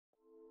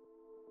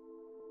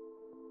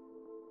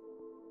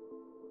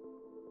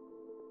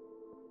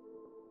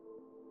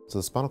So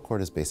the spinal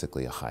cord is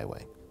basically a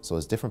highway. So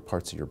as different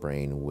parts of your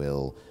brain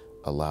will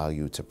allow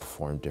you to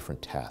perform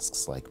different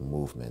tasks like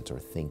movement or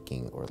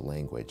thinking or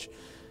language,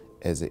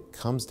 as it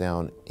comes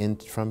down in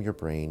from your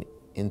brain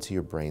into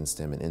your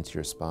brainstem and into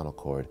your spinal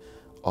cord,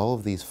 all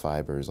of these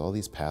fibers, all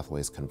these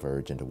pathways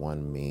converge into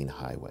one main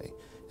highway,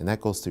 and that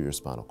goes through your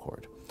spinal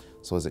cord.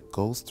 So as it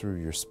goes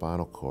through your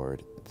spinal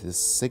cord, this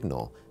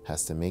signal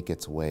has to make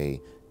its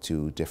way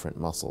to different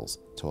muscles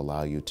to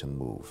allow you to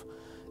move.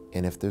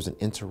 And if there's an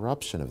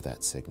interruption of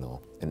that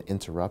signal, an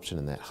interruption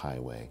in that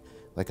highway,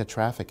 like a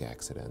traffic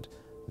accident,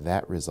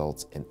 that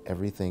results in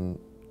everything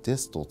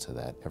distal to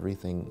that,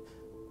 everything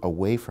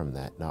away from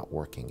that not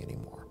working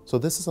anymore. So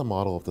this is a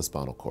model of the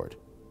spinal cord.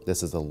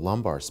 This is the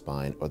lumbar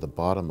spine, or the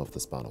bottom of the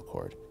spinal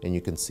cord. And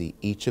you can see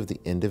each of the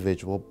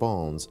individual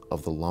bones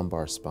of the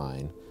lumbar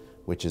spine,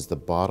 which is the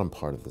bottom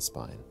part of the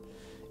spine.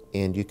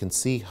 And you can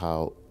see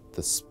how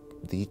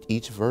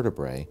each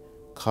vertebrae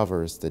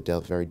covers the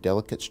very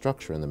delicate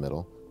structure in the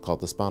middle called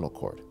the spinal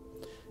cord.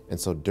 And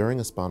so during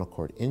a spinal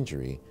cord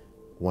injury,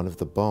 one of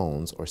the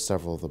bones or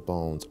several of the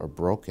bones are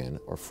broken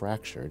or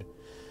fractured.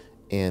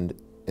 And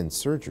in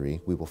surgery,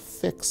 we will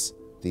fix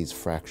these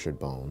fractured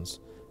bones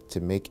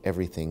to make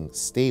everything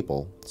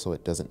stable so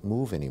it doesn't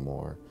move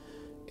anymore.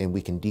 And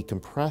we can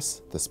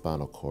decompress the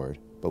spinal cord,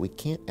 but we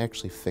can't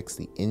actually fix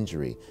the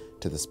injury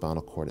to the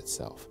spinal cord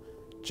itself,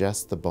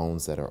 just the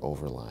bones that are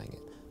overlying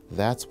it.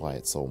 That's why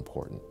it's so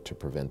important to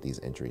prevent these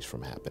injuries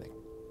from happening.